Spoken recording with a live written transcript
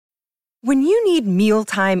When you need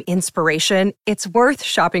mealtime inspiration, it's worth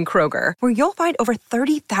shopping Kroger, where you'll find over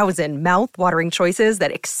 30,000 mouth-watering choices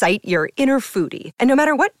that excite your inner foodie. And no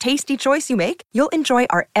matter what tasty choice you make, you'll enjoy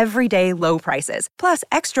our everyday low prices, plus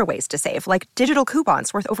extra ways to save, like digital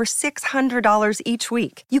coupons worth over $600 each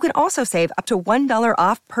week. You can also save up to $1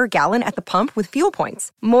 off per gallon at the pump with fuel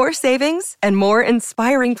points. More savings and more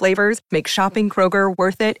inspiring flavors make shopping Kroger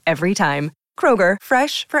worth it every time. Kroger,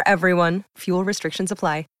 fresh for everyone. Fuel restrictions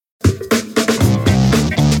apply.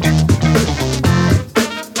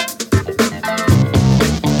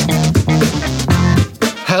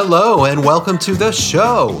 Hello and welcome to the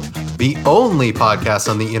show, the only podcast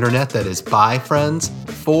on the internet that is by friends,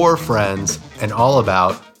 for friends, and all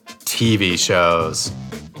about TV shows.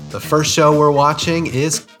 The first show we're watching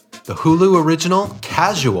is the Hulu original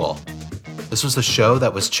Casual. This was a show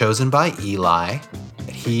that was chosen by Eli, that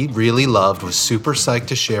he really loved, was super psyched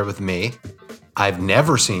to share with me. I've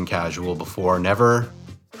never seen Casual before, never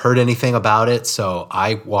heard anything about it, so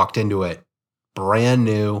I walked into it brand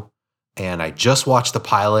new, and I just watched the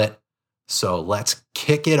pilot, so let's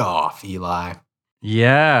kick it off, Eli.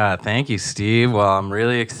 Yeah, thank you, Steve. Well, I'm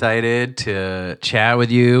really excited to chat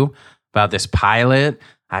with you about this pilot.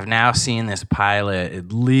 I've now seen this pilot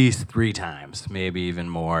at least 3 times, maybe even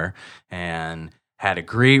more, and had a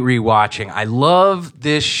great rewatching. I love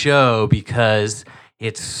this show because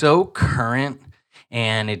it's so current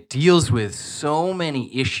and it deals with so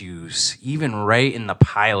many issues, even right in the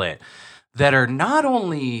pilot, that are not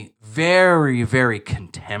only very, very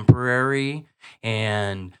contemporary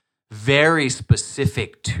and very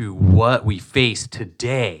specific to what we face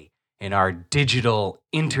today in our digital,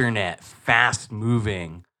 internet,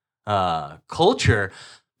 fast-moving culture,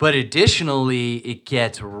 but additionally, it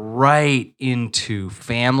gets right into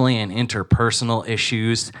family and interpersonal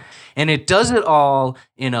issues, and it does it all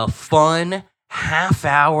in a fun,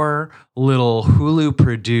 half-hour little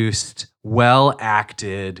Hulu-produced,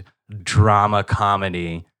 well-acted drama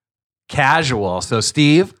comedy, Casual. So,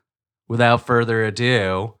 Steve, without further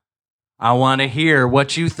ado, I want to hear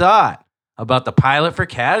what you thought about the pilot for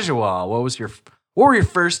Casual. What were your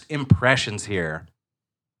first impressions here?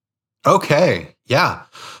 Okay, yeah.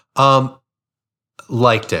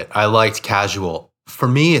 Liked it. I liked Casual. For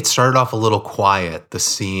me, it started off a little quiet, the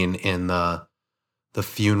scene in the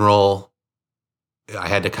funeral. I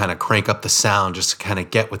had to kind of crank up the sound just to kind of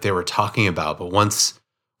get what they were talking about. But once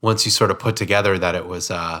you sort of put together that it was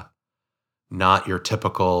not your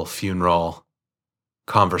typical funeral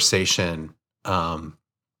conversation, and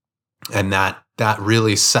that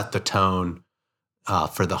really set the tone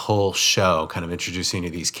for the whole show, kind of introducing to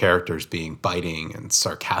these characters being biting and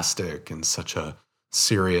sarcastic and such a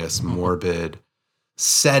serious, morbid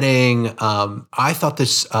setting. I thought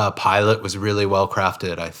this pilot was really well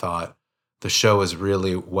crafted. I thought the show was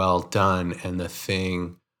really well done, and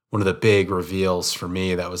one of the big reveals for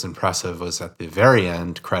me that was impressive was at the very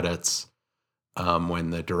end credits, when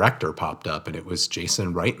the director popped up, and it was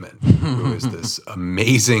Jason Reitman, who is this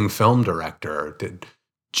amazing film director, did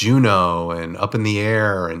Juno and Up in the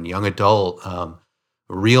Air and Young Adult,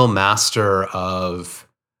 real master of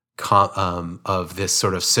this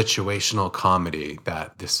sort of situational comedy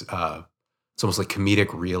that this it's almost like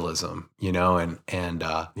comedic realism, and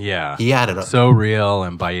Yeah, he added so real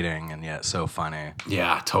and biting and yet so funny.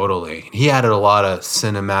 Yeah, totally. He added a lot of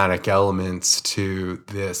cinematic elements to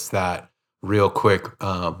this that real quick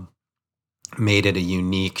made it a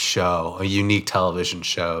unique show, a unique television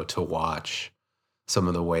show to watch. Some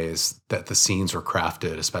of the ways that the scenes were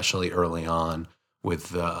crafted, especially early on, with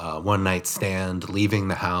the one night stand, leaving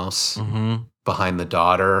the house behind the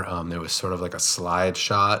daughter. There was sort of like a slide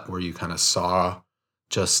shot where you kind of saw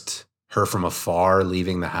just her from afar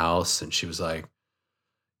leaving the house, and she was like,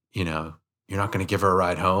 you're not going to give her a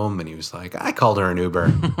ride home? And he was like, I called her an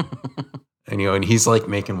Uber. and he's like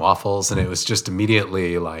making waffles, and it was just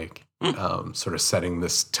immediately like sort of setting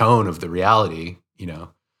this tone of the reality,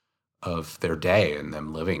 of their day and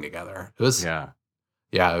them living together. It was,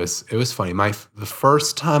 it was funny. The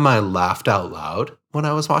first time I laughed out loud when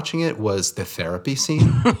I was watching it was the therapy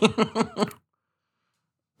scene,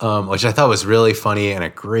 which I thought was really funny and a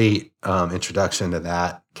great introduction to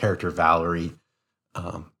that character, Valerie,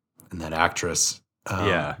 and that actress.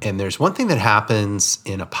 And there's one thing that happens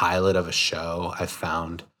in a pilot of a show. I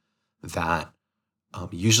found that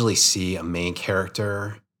usually see a main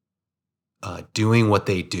character doing what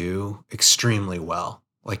they do extremely well,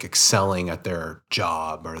 like excelling at their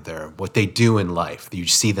job or what they do in life. You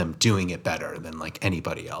see them doing it better than like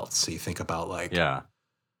anybody else. So you think about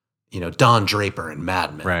Don Draper in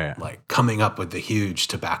Mad Men, right, like coming up with the huge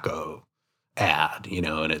tobacco ad,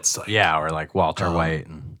 and it's like, or like Walter White.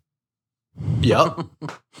 Yep.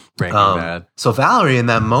 Breaking Bad. So Valerie, in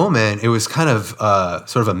that moment, it was kind of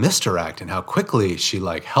sort of a misdirect in how quickly she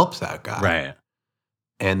like helps that guy. Right.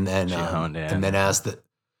 And then She honed in. and then as the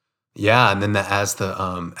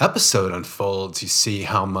episode unfolds, you see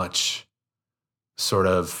how much sort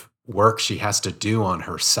of work she has to do on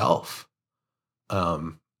herself.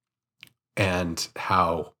 And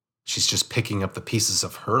how she's just picking up the pieces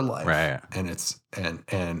of her life. Right. And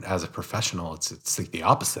and as a professional, it's like the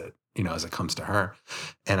opposite, as it comes to her.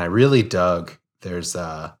 And I really dug, there's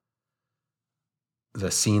the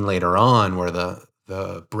scene later on where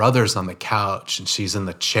the brother's on the couch and she's in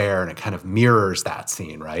the chair, and it kind of mirrors that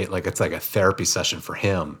scene, right? Like it's like a therapy session for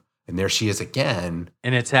him. And there she is again.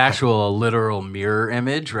 And it's a literal mirror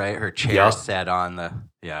image, right? Her chair set on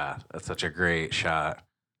that's such a great shot.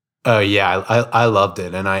 Oh yeah, I loved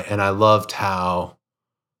it, and I loved how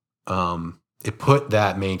it put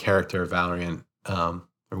that main character Valerian, or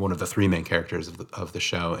one of the three main characters of the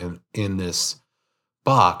show, in this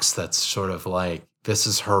box that's sort of like, this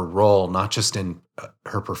is her role, not just in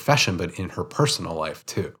her profession, but in her personal life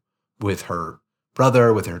too, with her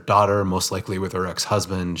brother, with her daughter, most likely with her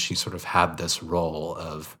ex-husband. She sort of had this role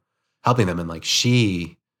of helping them, and like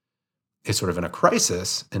she is sort of in a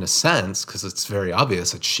crisis in a sense, because it's very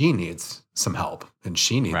obvious that she needs some help and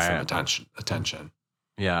she needs some attention.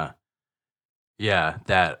 Yeah. Yeah.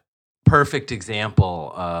 That perfect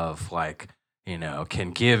example of like,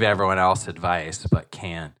 can give everyone else advice, but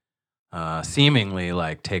can't seemingly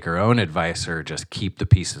like take her own advice or just keep the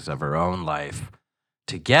pieces of her own life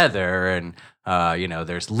together. And,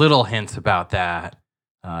 there's little hints about that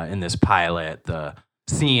in this pilot. The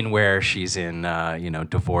scene where she's in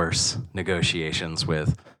divorce negotiations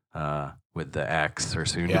with the ex or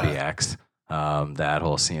soon to be ex. That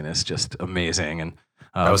whole scene is just amazing and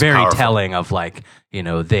very powerful. telling of like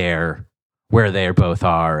where they both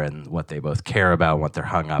are and what they both care about, what they're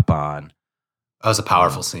hung up on. That was a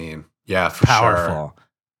powerful scene. Yeah, for powerful. Sure.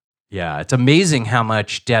 Yeah, it's amazing how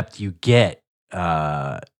much depth you get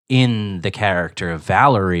in the character of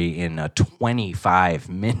Valerie in a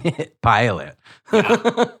 25-minute pilot.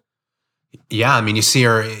 Yeah, I mean, you see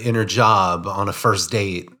her in her job on a first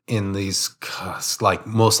date in these, like,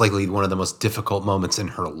 most likely one of the most difficult moments in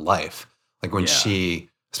her life. Like when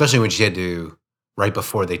especially when she had to, right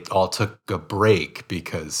before they all took a break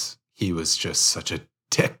because he was just such a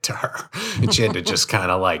dick to her. And she had to just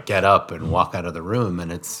kind of like get up and walk out of the room.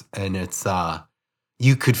 And it's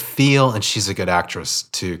you could feel, and she's a good actress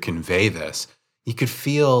to convey this, you could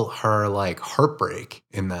feel her like heartbreak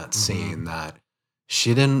in that scene, that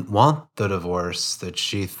she didn't want the divorce, that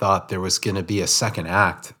she thought there was going to be a second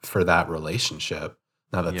act for that relationship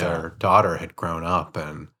now that their daughter had grown up,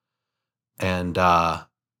 and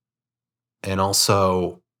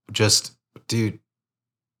also just, dude,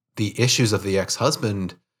 the issues of the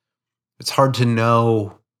ex-husband, it's hard to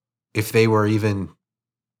know if they were even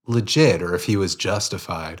legit or if he was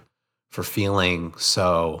justified for feeling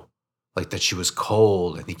so like that she was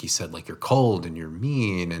cold. I think he said like, you're cold and you're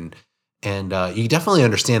mean. And you definitely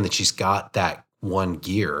understand that she's got that one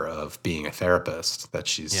gear of being a therapist that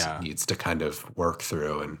she needs to kind of work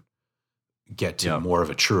through and get to more of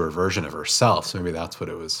a truer version of herself. So maybe that's what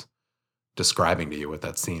it was describing to you, what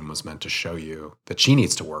that scene was meant to show you that she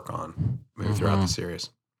needs to work on maybe throughout the series.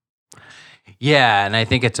 Yeah, and I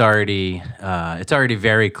think it's already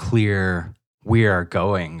very clear we are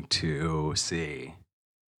going to see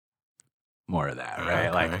more of that,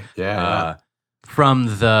 right? Okay. From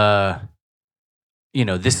the,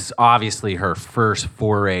 this is obviously her first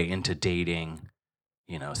foray into dating.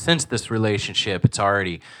 Since this relationship, it's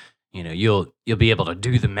already, you'll be able to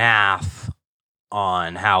do the math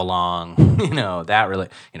on how long,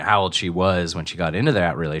 how old she was when she got into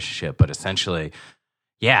that relationship. But essentially,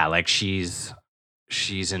 like she's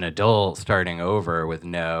an adult starting over with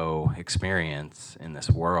no experience in this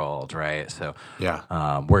world, right? So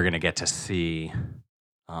we're gonna get to see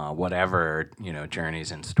whatever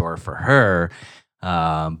journey's in store for her.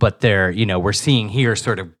 But we're seeing here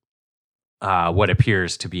sort of what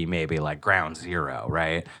appears to be maybe like ground zero,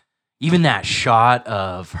 right? Even that shot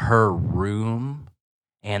of her room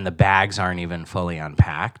and the bags aren't even fully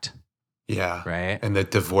unpacked. Yeah. Right. And the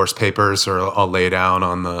divorce papers are all laid out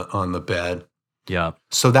on the bed. Yeah.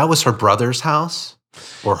 So that was her brother's house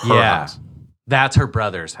or her house? That's her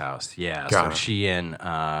brother's house. Yeah. Got it. She and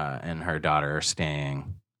her daughter are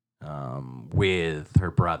staying with her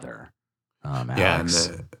brother. Alex.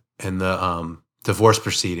 And the divorce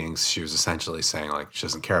proceedings, she was essentially saying like she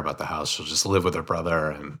doesn't care about the house. She'll just live with her brother.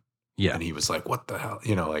 And he was like, what the hell?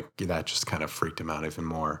 Like that just kind of freaked him out even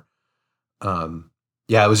more.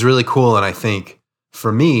 It was really cool. And I think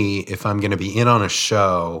for me, if I'm going to be in on a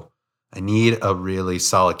show, I need a really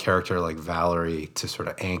solid character like Valerie to sort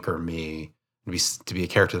of anchor me to be a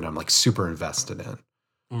character that I'm like super invested in.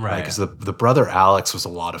 Right. Because the brother Alex was a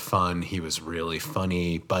lot of fun. He was really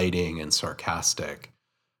funny, biting, and sarcastic.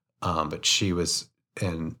 But she was,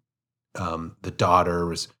 and the daughter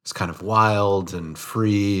was kind of wild and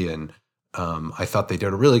free. And I thought they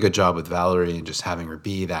did a really good job with Valerie and just having her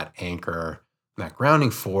be that anchor, that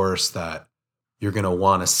grounding force that you're going to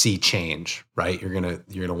want to see change, right? You're going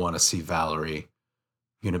to want to see Valerie.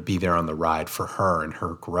 You're going to be there on the ride for her and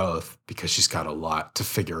her growth because she's got a lot to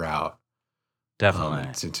figure out.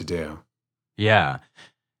 Definitely. To do. Yeah.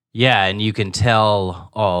 Yeah. And you can tell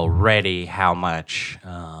already how much,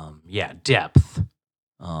 depth,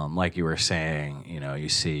 like you were saying, you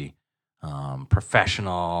see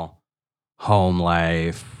professional, home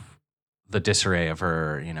life, the disarray of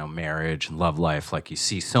her, marriage and love life. Like you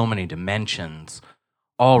see so many dimensions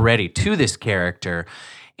already to this character.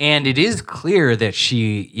 And it is clear that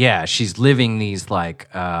she's living these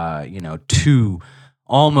like, two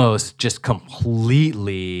almost just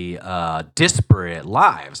completely disparate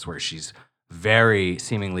lives where she's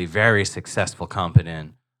seemingly very successful,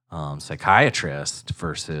 competent psychiatrist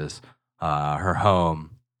versus her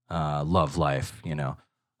home love life,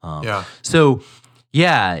 So,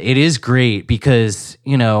 it is great because,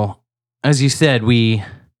 as you said, we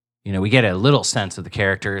get a little sense of the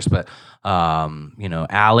characters, but,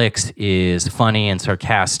 Alex is funny and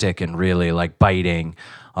sarcastic and really like biting.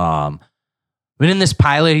 But in this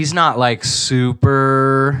pilot, he's not like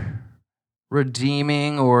super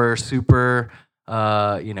redeeming or super,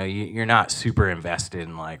 you're not super invested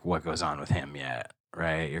in like what goes on with him yet,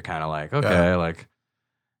 right? You're kind of like, okay, like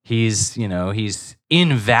he's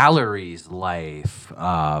in Valerie's life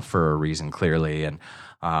for a reason, clearly. And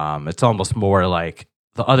it's almost more like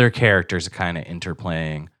the other characters are kind of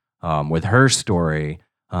interplaying with her story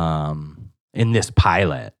in this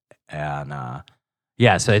pilot. And,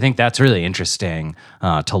 so I think that's really interesting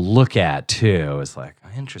to look at too. It's like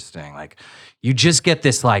interesting, like you just get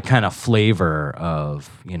this like kind of flavor of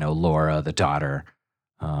Laura, the daughter,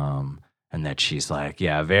 and that she's like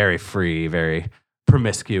very free, very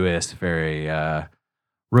promiscuous, very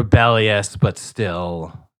rebellious, but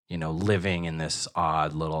still living in this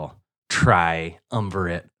odd little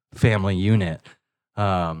triumvirate family unit.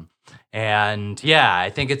 And I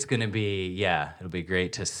think it's gonna be it'll be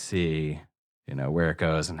great to see where it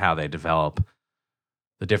goes and how they develop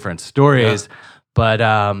the different stories. But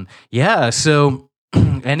so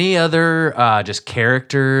any other just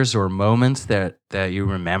characters or moments that you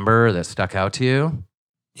remember that stuck out to you?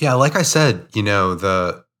 Yeah, like I said,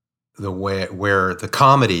 the way where the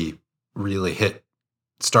comedy really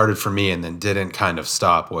started for me and then didn't kind of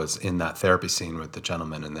stop was in that therapy scene with the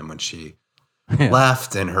gentleman. And then when she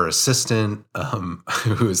left and her assistant,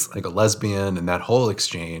 who was like a lesbian, and that whole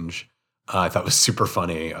exchange, I thought was super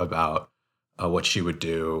funny about what she would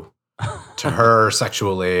do to her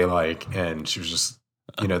sexually, and she was just,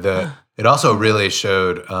 it also really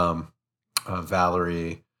showed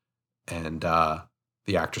Valerie and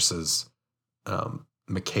the actresses,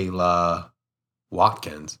 Michaela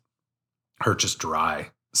Watkins, her just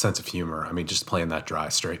dry sense of humor. I mean, just playing that dry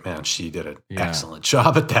straight man, she did an excellent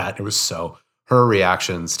job at that. It was her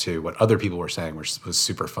reactions to what other people were saying was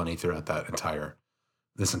super funny throughout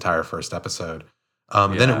this entire first episode.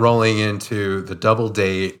 Then it rolling into the double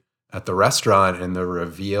date at the restaurant and the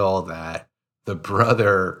reveal that the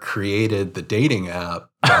brother created the dating app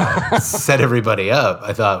that set everybody up.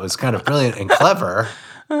 I thought it was kind of brilliant and clever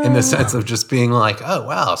in the sense of just being like, oh,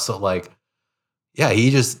 wow. So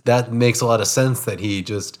that makes a lot of sense that he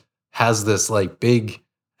just has this like big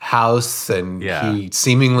house and he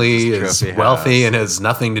seemingly is wealthy and has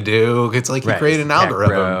nothing to do. It's like he created an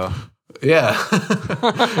algorithm. Yeah.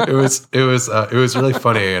 It was really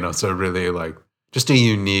funny and also really like just a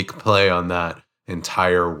unique play on that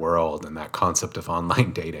entire world and that concept of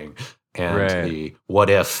online dating and the what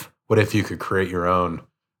if you could create your own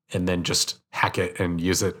and then just hack it and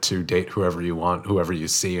use it to date whoever you want, whoever you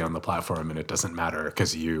see on the platform, and it doesn't matter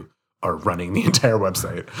because you are running the entire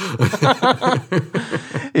website.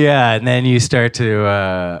 And then you start to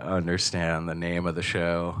understand the name of the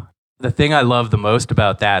show. The thing I love the most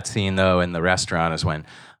about that scene, though, in the restaurant is when,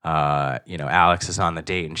 Alex is on the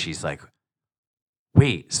date and she's like,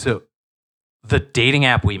 wait, so the dating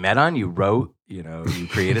app we met on, you wrote, you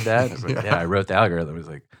created that? And I was like, I wrote the algorithm. It was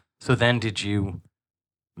like, so then did you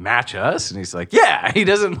match us? And he's like, he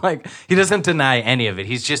doesn't deny any of it.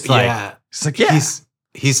 He's just like,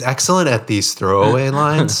 he's excellent at these throwaway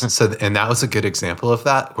lines. And that was a good example of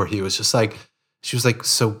that, where he was just like, she was like,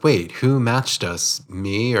 so wait, who matched us?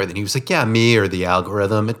 Me? Or then he was like, yeah, me or the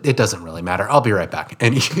algorithm. It doesn't really matter. I'll be right back.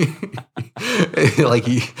 And he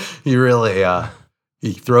really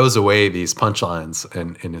he throws away these punchlines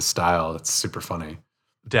in his style. It's super funny.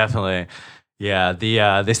 Definitely. Yeah.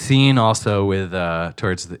 The scene also with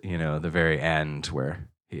towards the very end where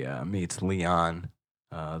he meets Leon,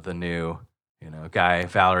 the new guy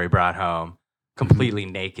Valerie brought home, completely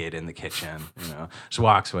naked in the kitchen. Just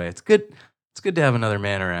walks away. It's good. It's good to have another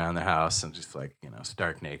man around the house and just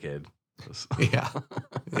stark naked. Yeah.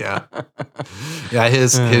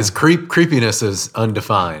 His creepiness is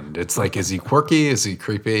undefined. It's like, is he quirky? Is he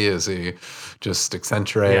creepy? Is he just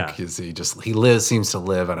eccentric? Yeah. Is he just seems to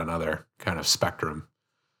live on another kind of spectrum.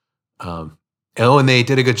 And they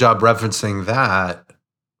did a good job referencing that.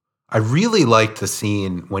 I really liked the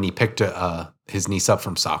scene when he picked his niece up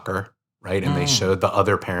from soccer, right? And they showed the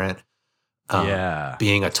other parent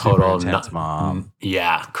being a total mom.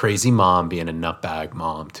 Yeah, crazy mom, being a nutbag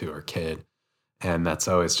mom to her kid. And that's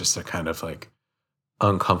always just a kind of like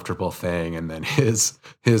uncomfortable thing. And then his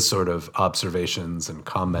sort of observations and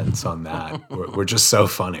comments on that were just so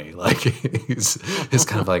funny. Like he's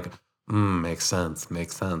kind of like, makes sense.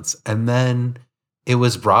 And then it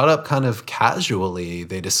was brought up kind of casually.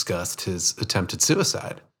 They discussed his attempted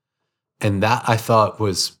suicide. And that I thought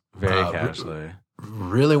was very casually.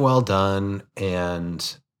 Really well done,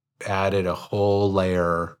 and added a whole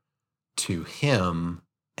layer to him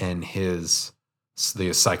and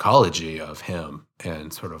the psychology of him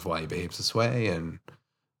and sort of why he behaves this way, and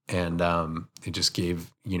it just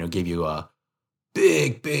gave you a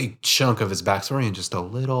big chunk of his backstory and just a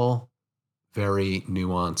little very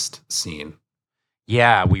nuanced scene.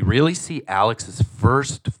 Yeah, we really see Alex's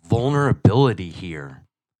first vulnerability here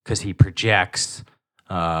because he projects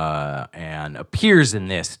and appears in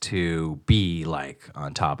this to be like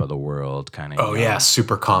on top of the world, kind of. Oh yeah,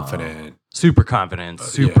 super confident, super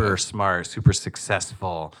smart, super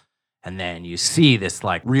successful. And then you see this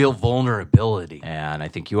like real vulnerability. And I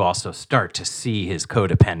think you also start to see his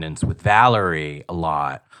codependence with Valerie a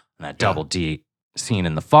lot, and that double D scene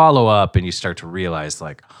in the follow-up, and you start to realize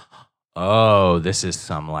like, oh, this is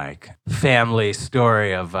some like family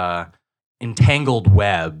story of entangled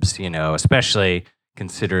webs, especially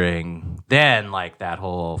considering then like that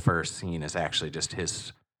whole first scene is actually just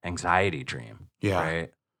his anxiety dream. Yeah.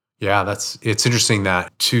 Right. Yeah. It's interesting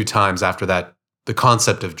that 2 times after that, the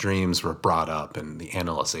concept of dreams were brought up and the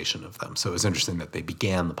analyzation of them. So it was interesting that they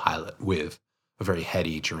began the pilot with a very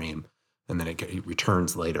heady dream, and then it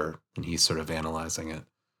returns later and he's sort of analyzing it.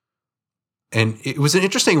 And it was an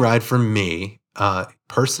interesting ride for me.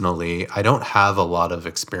 Personally, I don't have a lot of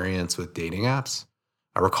experience with dating apps.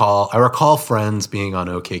 I recall friends being on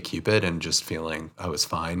OkCupid and just feeling I was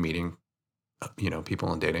fine meeting,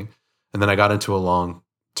 people and dating. And then I got into a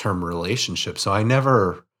long-term relationship, so I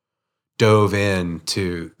never dove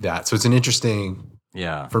into that. So it's an interesting.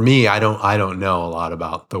 Yeah. For me, I don't know a lot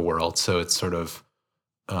about the world, so it's sort of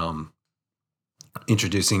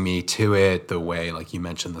introducing me to it. The way, like you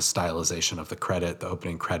mentioned, the stylization of the credit, the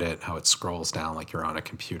opening credit, how it scrolls down like you're on a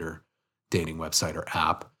computer dating website or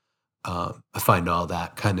app. I find all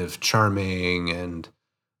that kind of charming, and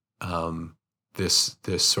this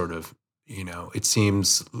sort of, it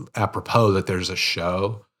seems apropos that there's a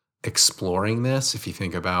show exploring this. If you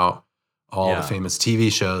think about all the famous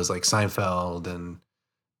TV shows like Seinfeld and,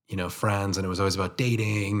 Friends, and it was always about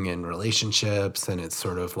dating and relationships, and it's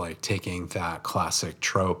sort of like taking that classic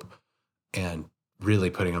trope and really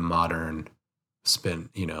putting a modern spin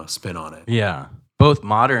on it. Yeah. Both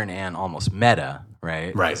modern and almost meta,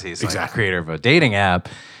 right? Right. He's exactly. like the creator of a dating app.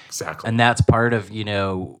 Exactly. And that's part of,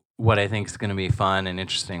 what I think is going to be fun and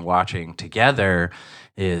interesting watching together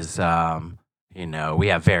is, we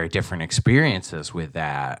have very different experiences with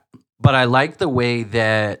that. But I like the way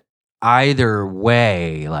that either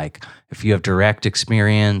way, like if you have direct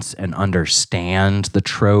experience and understand the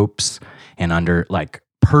tropes and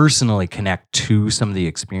personally connect to some of the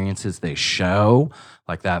experiences they show,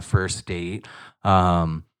 like that first date,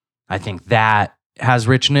 I think that has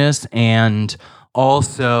richness. And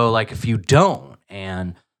also, like if you don't,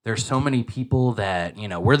 and there's so many people that,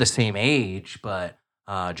 we're the same age, but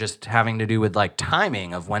just having to do with like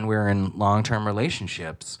timing of when we're in long-term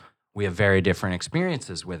relationships, we have very different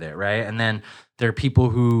experiences with it, right? And then there are people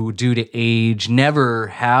who, due to age, never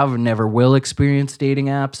will experience dating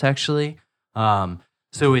apps, actually.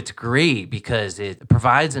 So it's great because it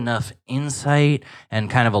provides enough insight and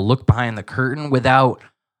kind of a look behind the curtain without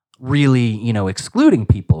really, excluding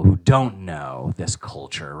people who don't know this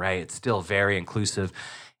culture, right? It's still very inclusive.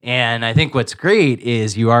 And I think what's great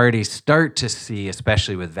is you already start to see,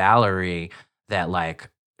 especially with Valerie, that like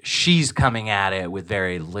she's coming at it with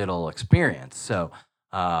very little experience. So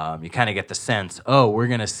you kind of get the sense, oh, we're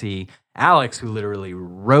going to see Alex, who literally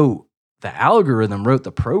wrote the algorithm, wrote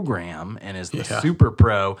the program, and is the super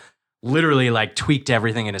pro, literally like tweaked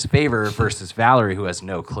everything in his favor versus Valerie, who has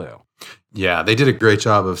no clue. Yeah, they did a great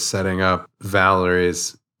job of setting up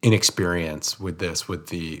Valerie's inexperience with this, with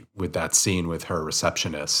that scene with her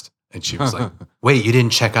receptionist. And she was like, wait, you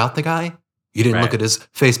didn't check out the guy? You didn't look at his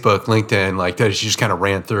Facebook, LinkedIn, like that. She just kind of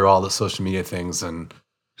ran through all the social media things, and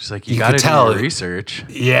she's like, you got to do your research.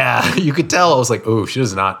 Yeah, you could tell. I was like, oh, she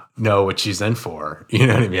does not know what she's in for. You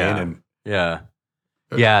know what I mean? Yeah.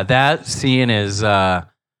 And yeah, that scene is,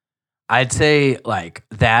 I'd say like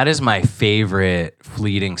that is my favorite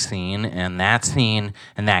fleeting scene. And that scene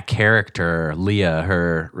and that character, Leah,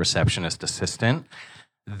 her receptionist assistant,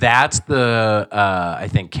 that's the, I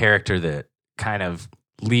think, character that kind of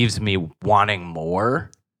leaves me wanting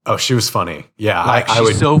more. Oh, she was funny. Yeah, like, I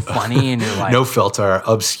would. So funny, and you're like, no filter,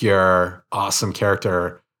 obscure, awesome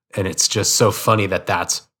character, and it's just so funny that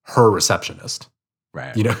that's her receptionist,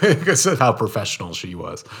 right? You know, because of how professional she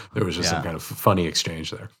was. There was just some kind of funny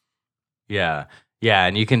exchange there. Yeah,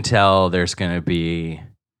 and you can tell there's going to be,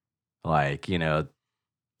 like, you know,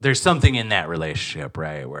 there's something in that relationship,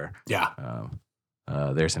 right? Where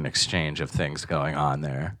there's an exchange of things going on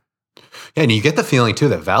there. Yeah, and you get the feeling too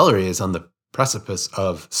that Valerie is on the precipice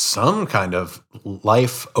of some kind of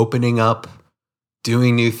life opening up,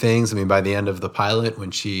 doing new things. I mean, by the end of the pilot,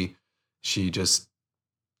 when she just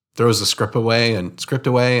throws the script away and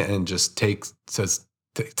just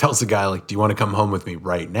tells the guy, like, do you want to come home with me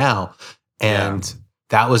right now? And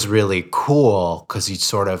that was really cool because he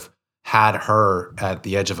sort of had her at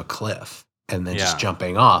the edge of a cliff and then just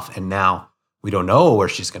jumping off. And now we don't know where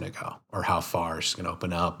she's going to go or how far she's going to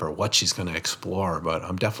open up or what she's going to explore, but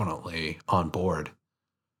I'm definitely on board.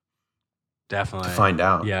 Definitely. To find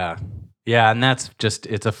out. Yeah. Yeah, and that's just,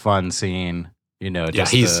 it's a fun scene, you know.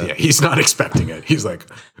 Just he's not expecting it. He's like,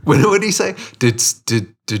 what did he say? Did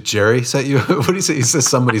Jerry set you? What did he say? He says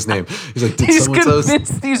somebody's name. He's like, he's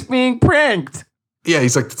convinced he's being pranked. Yeah,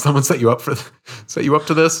 he's like, did someone set you up to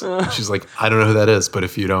this? She's like, I don't know who that is, but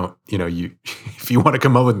if you don't, you know, if you want to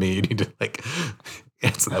come home with me, you need to like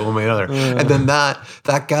answer that one way or another. And then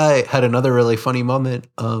that guy had another really funny moment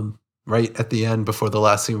right at the end before the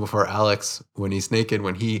last scene before Alex, when he's naked,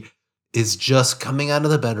 when he is just coming out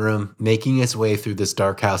of the bedroom, making his way through this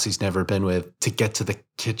dark house he's never been with to get to the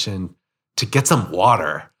kitchen to get some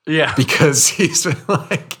water. Yeah. Because he's been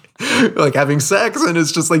like having sex and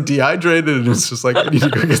it's just like dehydrated and it's just like, I need to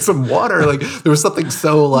go get some water. Like there was something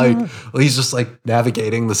so like, he's just like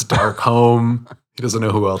navigating this dark home. He doesn't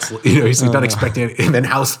know who else, you know, he's like not expecting it. And then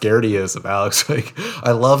how scared he is of Alex. Like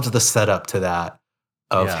I loved the setup to that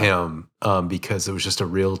of him because it was just a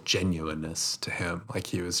real genuineness to him. Like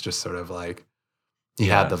he was just sort of like, he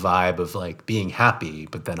had the vibe of like being happy,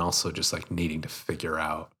 but then also just like needing to figure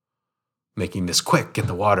out, making this quick, get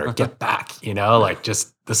the water, get back, you know, like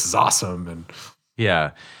just, this is awesome. And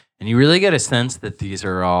and you really get a sense that these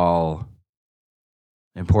are all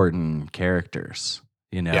important characters,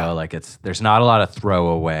 you know, like there's not a lot of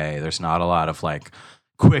throwaway. There's not a lot of like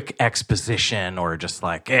quick exposition or just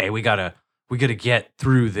like, hey, we gotta get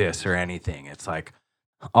through this or anything. It's like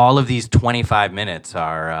all of these 25 minutes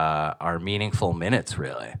are meaningful minutes,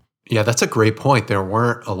 really. Yeah, that's a great point. There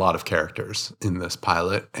weren't a lot of characters in this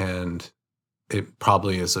pilot, and it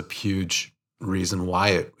probably is a huge reason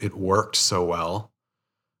why it worked so well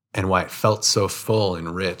and why it felt so full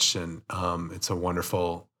and rich. And it's a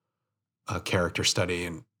wonderful character study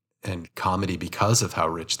and comedy because of how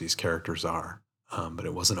rich these characters are. But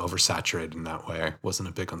it wasn't oversaturated in that way. It wasn't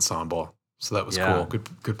a big ensemble. So that was cool.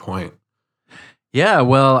 Good point. Yeah,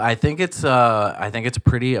 well, I think it's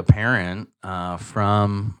pretty apparent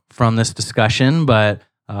from this discussion. But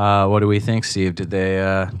what do we think, Steve? Did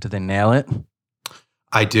they nail it?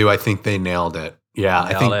 I do. I think they nailed it. Yeah,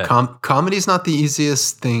 I think comedy's not the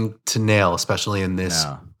easiest thing to nail, especially in this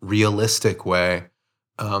realistic way.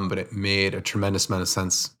 But it made a tremendous amount of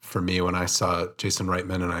sense for me when I saw Jason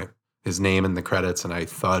Reitman and his name in the credits, and I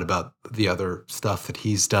thought about the other stuff that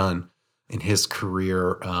he's done in his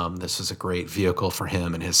career. This is a great vehicle for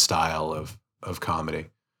him and his style of comedy.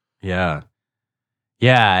 Yeah.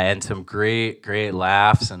 Yeah, and some great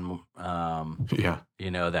laughs and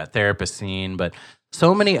you know, that therapist scene, but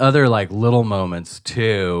so many other like little moments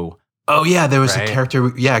too. Oh yeah, there was a character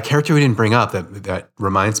we didn't bring up that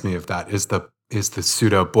reminds me of that is the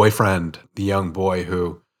pseudo boyfriend, the young boy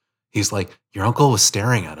who He's like, your uncle was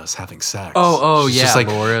staring at us having sex. She's yeah. Just like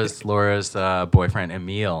Laura's boyfriend,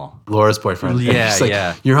 Emil. Laura's boyfriend. Yeah, like,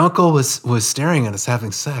 yeah. Your uncle was staring at us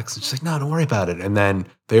having sex. And she's like, no, don't worry about it. And then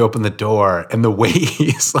they open the door, and the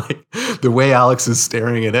way Alex is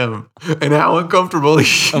staring at him, and how uncomfortable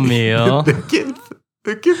Emil. the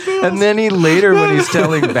kid feels. And then later when he's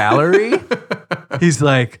telling Valerie, he's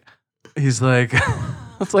like, it's like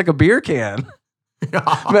a beer can.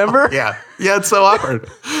 Remember? Yeah, it's so awkward.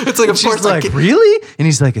 It's like, of she's course, like, really? And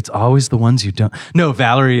he's like, it's always the ones you don't. No,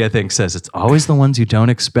 Valerie, I think, says it's always the ones you don't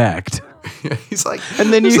expect. He's like,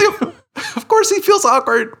 and then of course, he feels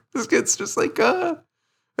awkward. This kid's just like, And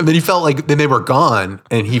then he felt like then they were gone,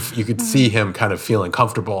 and you could see him kind of feeling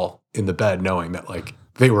comfortable in the bed, knowing that like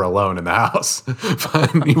they were alone in the house,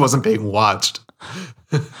 but he wasn't being watched.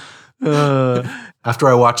 After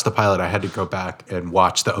I watched the pilot, I had to go back and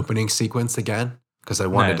watch the opening sequence again, because I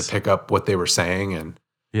wanted to pick up what they were saying.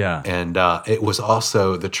 And it was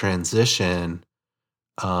also the transition.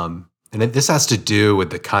 And this has to do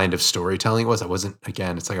with the kind of storytelling it was. I wasn't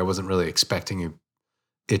really expecting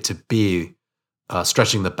it to be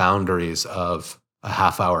stretching the boundaries of a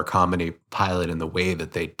half-hour comedy pilot in the way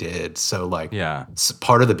that they did. So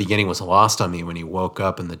part of the beginning was lost on me when he woke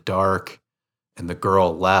up in the dark and the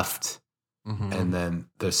girl left. Mm-hmm. And then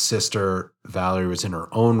the sister, Valerie, was in her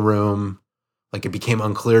own room. Like, it became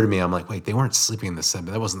unclear to me. I'm like, wait, they weren't sleeping in the same,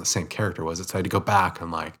 but that wasn't the same character, was it? So I had to go back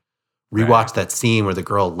and like rewatch that scene where the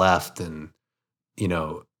girl left and,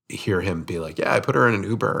 hear him be like, yeah, I put her in an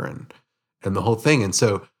Uber and the whole thing. And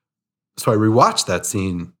so I rewatched that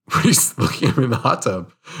scene where he's looking at me in the hot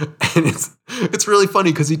tub. And it's really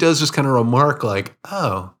funny because he does just kind of remark like,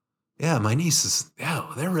 oh, yeah, my niece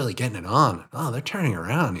they're really getting it on. Oh, they're turning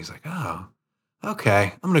around. He's like, oh,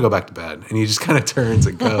 okay, I'm gonna go back to bed. And he just kind of turns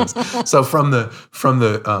and goes. So from the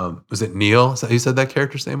was it Neil? Is that who you said that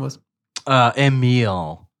character's name was?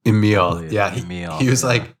 Emil. Yeah. Emil. He was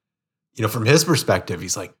like, from his perspective,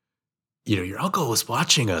 he's like, your uncle was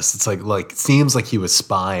watching us. It's like it seems like he was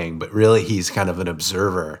spying, but really he's kind of an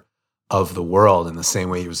observer of the world in the same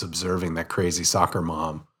way he was observing that crazy soccer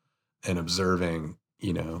mom and observing,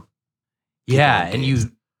 Yeah,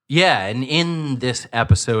 and in this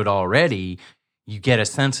episode already, you get a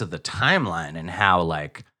sense of the timeline and how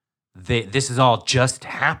like this has all just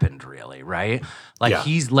happened, really, right? Like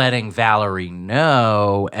he's letting Valerie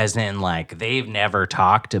know, as in like they've never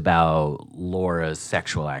talked about Laura's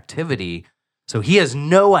sexual activity, so he has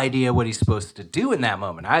no idea what he's supposed to do in that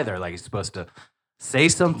moment either. Like he's supposed to say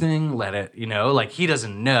something, let it, like he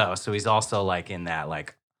doesn't know. So he's also like in that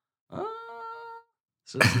like,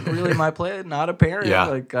 so this is really my play, not a parent. Yeah.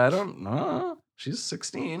 Like, I don't know. She's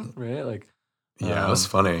 16, right? Like, it was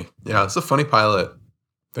funny. Yeah, it's a funny pilot.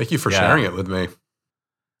 Thank you for sharing it with me.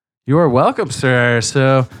 You are welcome, sir.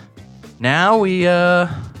 So now we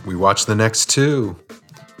watch the next two,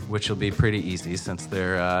 which will be pretty easy since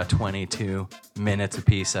they're 22 minutes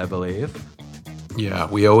apiece, I believe. Yeah,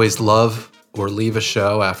 we always love or leave a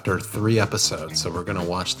show after 3 episodes, so we're going to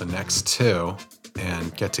watch the next 2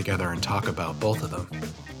 and get together and talk about both of them.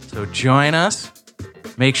 So join us.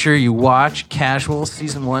 Make sure you watch Casual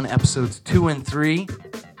Season 1, Episodes 2 and 3.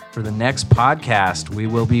 For the next podcast, we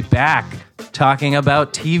will be back talking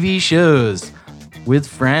about TV shows with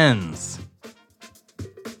friends.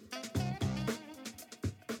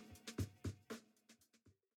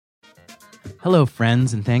 Hello,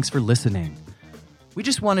 friends, and thanks for listening. We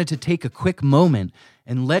just wanted to take a quick moment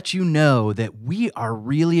and let you know that we are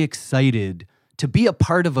really excited to be a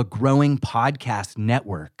part of a growing podcast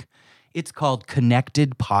network. It's called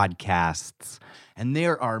Connected Podcasts, and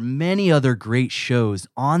there are many other great shows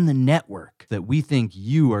on the network that we think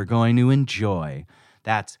you are going to enjoy.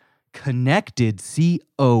 That's Connected,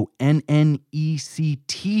 CONNECTD,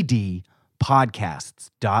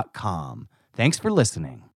 podcasts.com. Thanks for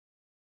listening.